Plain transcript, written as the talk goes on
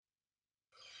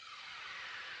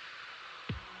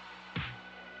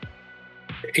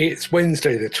It's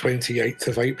Wednesday, the 28th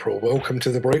of April. Welcome to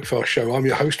the Breakfast Show. I'm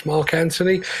your host, Mark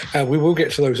Anthony. We will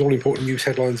get to those all-important news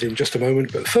headlines in just a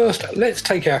moment. But first, let's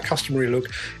take our customary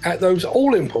look at those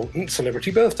all-important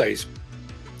celebrity birthdays.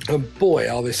 And boy,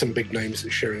 are there some big names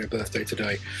that's sharing a birthday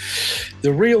today.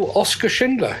 The real Oskar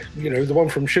Schindler, the one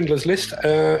from Schindler's List,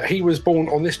 he was born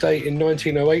on this day in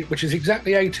 1908, which is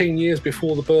exactly 18 years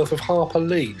before the birth of Harper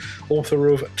Lee, author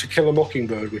of To Kill a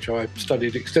Mockingbird, which I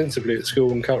studied extensively at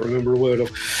school and can't remember a word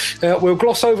of. We'll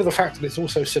gloss over the fact that it's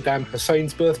also Saddam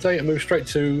Hussein's birthday and move straight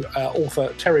to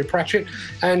author Terry Pratchett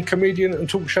and comedian and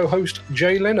talk show host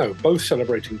Jay Leno, both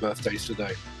celebrating birthdays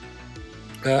today.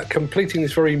 Completing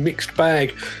this very mixed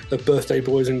bag of birthday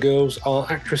boys and girls are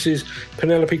actresses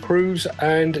Penelope Cruz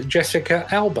and Jessica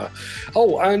Alba.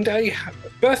 Oh, and a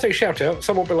birthday shout-out,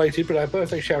 somewhat belated, but a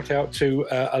birthday shout-out to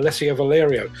Alessia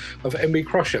Valerio of MB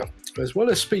Crusher. As well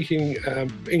as speaking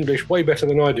English way better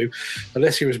than I do,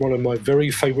 Alessia is one of my very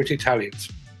favourite Italians.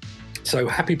 So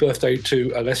happy birthday to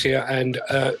Alessia and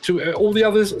to all the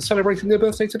others celebrating their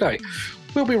birthday today.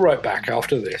 We'll be right back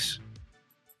after this.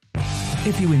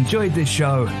 If you enjoyed this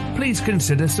show, please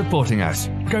consider supporting us.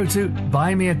 Go to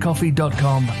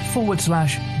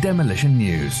buymeacoffee.com/demolition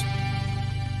news.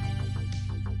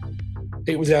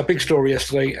 It was our big story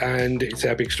yesterday, and it's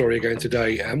our big story again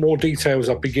today. More details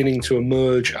are beginning to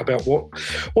emerge about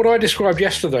what I described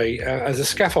yesterday as a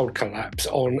scaffold collapse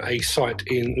on a site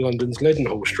in London's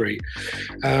Leadenhall Street.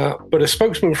 But a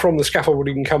spokesman from the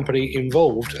scaffolding company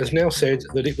involved has now said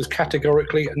that it was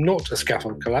categorically not a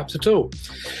scaffold collapse at all.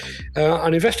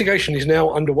 An investigation is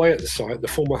now underway at the site, the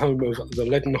former home of the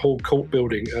Leadenhall Court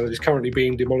building that is currently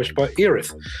being demolished by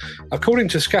Erith. According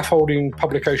to scaffolding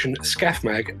publication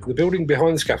ScafMag, the building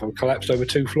behind the scaffold collapsed over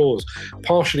 2 floors,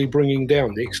 partially bringing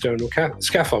down the external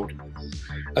scaffold.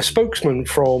 A spokesman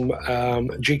from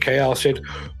GKR said,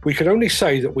 "We can only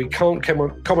say that we can't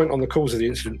comment on the cause of the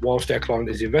incident whilst our client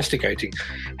is investigating.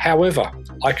 However,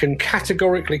 I can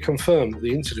categorically confirm that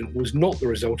the incident was not the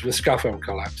result of a scaffold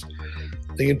collapse.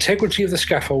 The integrity of the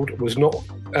scaffold was not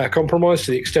compromised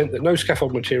to the extent that no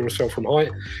scaffold materials fell from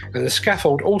height, and the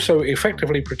scaffold also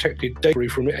effectively protected debris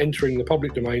from entering the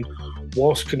public domain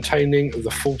whilst containing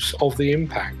the force of the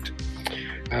impact."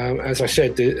 As I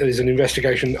said, there's an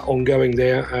investigation ongoing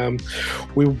there.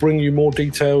 We will bring you more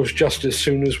details just as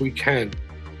soon as we can.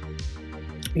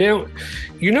 Now,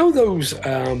 those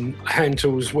hand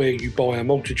tools where you buy a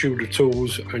multitude of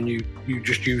tools and you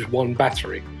just use one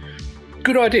battery?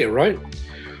 Good idea, right?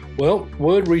 Well,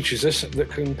 word reaches us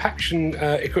that compaction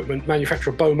equipment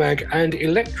manufacturer Bomag and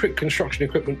electric construction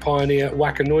equipment pioneer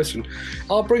Wacker Neuson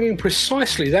are bringing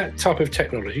precisely that type of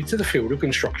technology to the field of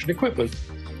construction equipment.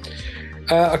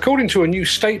 According to a new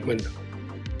statement,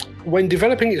 when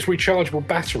developing its rechargeable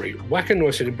battery, Wacker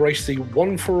Neuson embraced the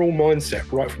one-for-all mindset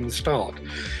right from the start.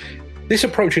 This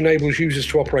approach enables users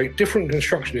to operate different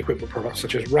construction equipment products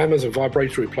such as rammers and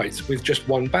vibratory plates with just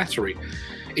one battery.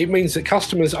 It means that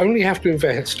customers only have to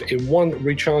invest in one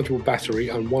rechargeable battery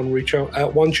and one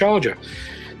charger.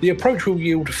 The approach will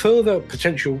yield further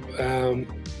potential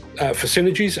for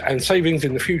synergies and savings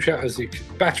in the future, as the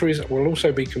batteries will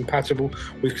also be compatible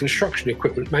with construction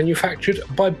equipment manufactured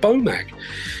by Bomag.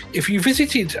 If you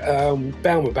visited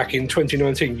Bauma back in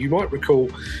 2019, you might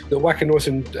recall that Wacker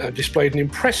Neuson displayed an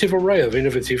impressive array of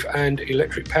innovative and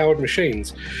electric-powered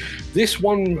machines. This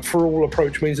one-for-all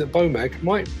approach means that Bomag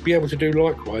might be able to do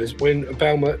likewise when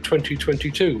Bauma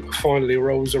 2022 finally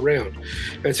rolls around.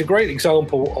 And it's a great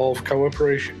example of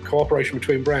cooperation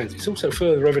between brands. It's also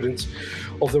further evidence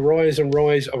of the rise of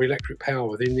electric power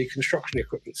within the construction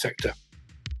equipment sector.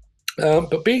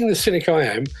 But being the cynic I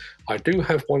am, I do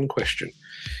have one question.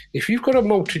 If you've got a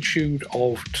multitude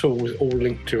of tools all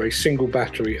linked to a single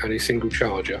battery and a single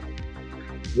charger,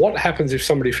 what happens if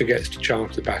somebody forgets to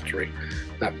charge the battery?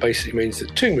 That basically means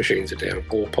that 2 machines are down,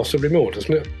 or possibly more,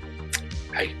 doesn't it?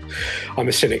 Hey, I'm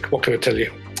a cynic, what can I tell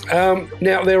you?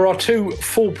 Now, there are 2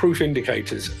 foolproof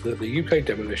indicators that the UK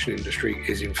demolition industry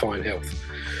is in fine health.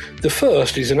 The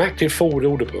first is an active forward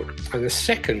order book, and the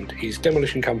second is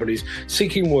demolition companies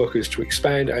seeking workers to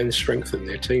expand and strengthen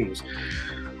their teams.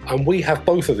 And we have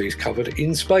both of these covered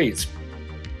in spades.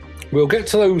 We'll get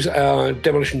to those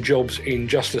demolition jobs in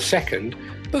just a second,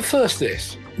 but first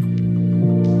this.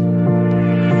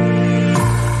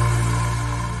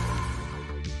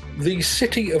 The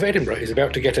city of Edinburgh is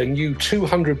about to get a new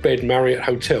 200-bed Marriott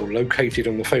hotel located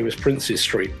on the famous Princes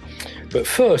Street. But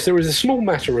first, there is a small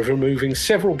matter of removing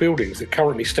several buildings that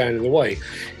currently stand in the way,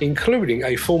 including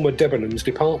a former Debenhams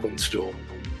department store.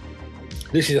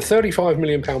 This is a £35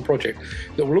 million project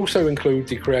that will also include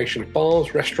the creation of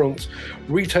bars, restaurants,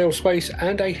 retail space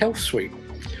and a health suite.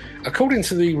 According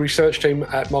to the research team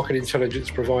at market intelligence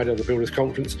provider, the Builders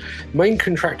Conference, main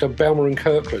contractor Baumer &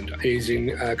 Kirkland is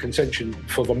in contention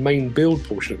for the main build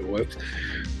portion of the works.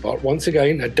 But once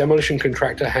again, a demolition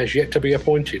contractor has yet to be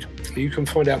appointed. You can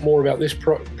find out more about this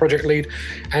project lead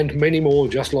and many more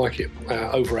just like it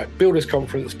over at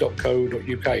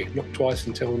buildersconference.co.uk. Not twice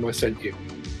and tell them I sent you.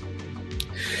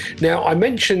 Now, I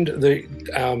mentioned the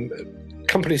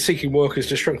companies seeking workers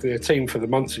to strengthen their team for the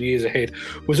months and years ahead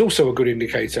was also a good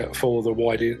indicator for the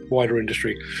wider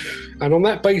industry. And on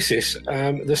that basis,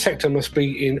 the sector must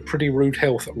be in pretty rude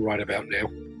health right about now.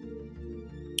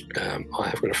 I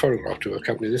have got a photograph to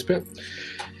accompany this bit.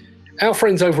 Our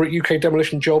friends over at UK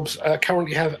Demolition Jobs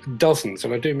currently have dozens,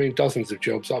 and I do mean dozens of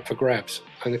jobs up for grabs.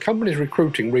 And the company's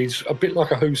recruiting reads a bit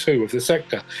like a who's who of the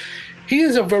sector.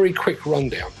 Here's a very quick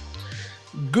rundown.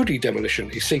 Goody Demolition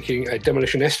is seeking a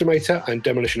demolition estimator and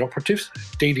demolition operatives.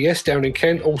 DDS down in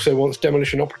Kent also wants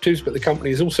demolition operatives, but the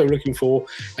company is also looking for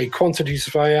a quantity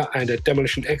surveyor and a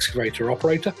demolition excavator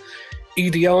operator.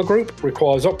 EDR Group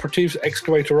requires operatives,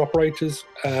 excavator operators,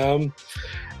 and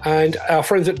our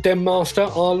friends at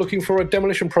DemMaster are looking for a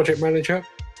demolition project manager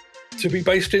to be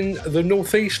based in the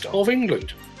northeast of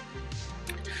England.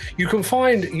 You can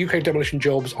find UK Demolition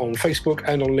Jobs on Facebook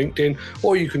and on LinkedIn,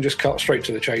 or you can just cut straight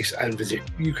to the chase and visit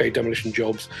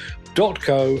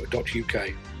ukdemolitionjobs.co.uk.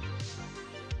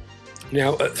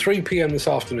 Now, at 3 p.m. this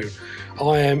afternoon,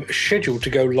 I am scheduled to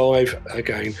go live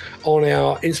again on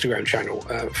our Instagram channel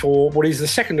for what is the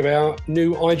second of our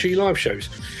new IG live shows.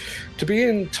 To be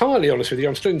entirely honest with you,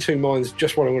 I'm still in two minds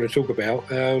just what I want to talk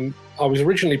about. I was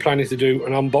originally planning to do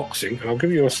an unboxing, and I'll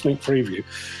give you a sneak preview.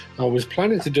 I was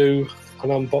planning to do an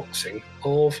unboxing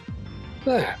of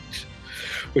that,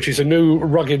 which is a new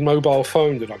rugged mobile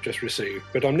phone that I've just received.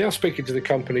 But I'm now speaking to the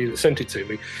company that sent it to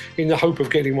me in the hope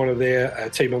of getting one of their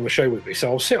team on the show with me.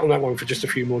 So I'll sit on that one for just a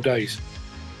few more days.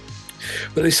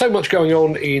 But there's so much going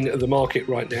on in the market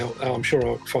right now. I'm sure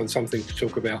I'll find something to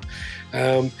talk about.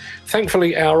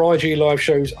 Thankfully, our IG live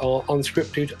shows are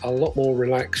unscripted, a lot more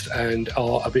relaxed, and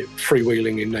are a bit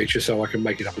freewheeling in nature, so I can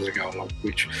make it up as I go along,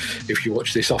 which, if you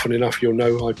watch this often enough, you'll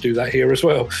know I do that here as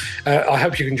well. I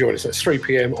hope you can join us. That's 3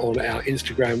 p.m. on our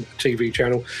Instagram TV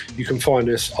channel. You can find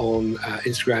us on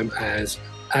Instagram as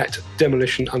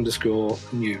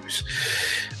 @demolition_news.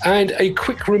 And a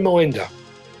quick reminder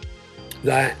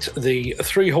that the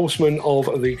three horsemen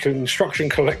of the construction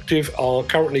collective are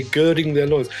currently girding their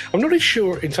loins. I'm not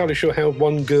entirely sure how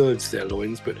one girds their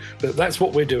loins, but that's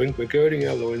what we're doing. We're girding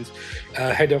our loins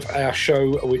ahead of our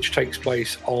show, which takes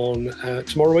place on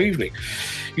tomorrow evening.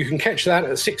 You can catch that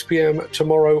at 6 p.m.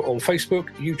 tomorrow on Facebook,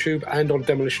 YouTube, and on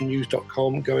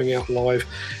demolitionnews.com, going out live.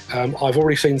 I've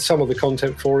already seen some of the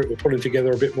content for it. We're putting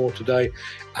together a bit more today,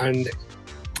 and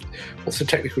what's the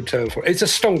technical term for it? It's a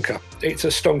stonker. It's a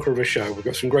stonker of a show. We've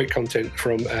got some great content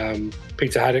from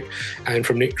Peter Haddock and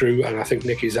from Nick Drew, and I think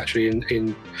Nick is actually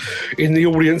in the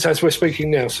audience as we're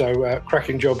speaking now. So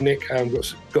cracking job, Nick.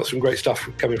 Got some great stuff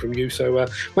coming from you. So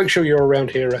make sure you're around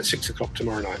here at 6 o'clock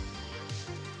tomorrow night.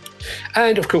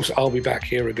 And of course, I'll be back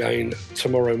here again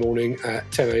tomorrow morning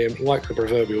at 10 a.m. like the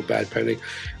proverbial bad penny.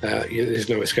 There's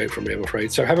no escape from me, I'm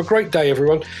afraid. So have a great day,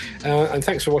 everyone, and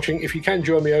thanks for watching. If you can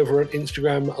join me over at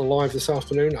Instagram live this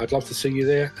afternoon, I'd love to see you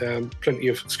there. Plenty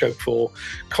of scope for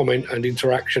comment and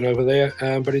interaction over there.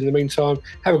 But in the meantime,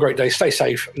 have a great day. Stay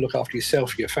safe. Look after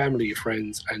yourself, your family, your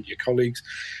friends, and your colleagues.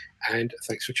 And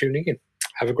thanks for tuning in.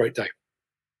 Have a great day.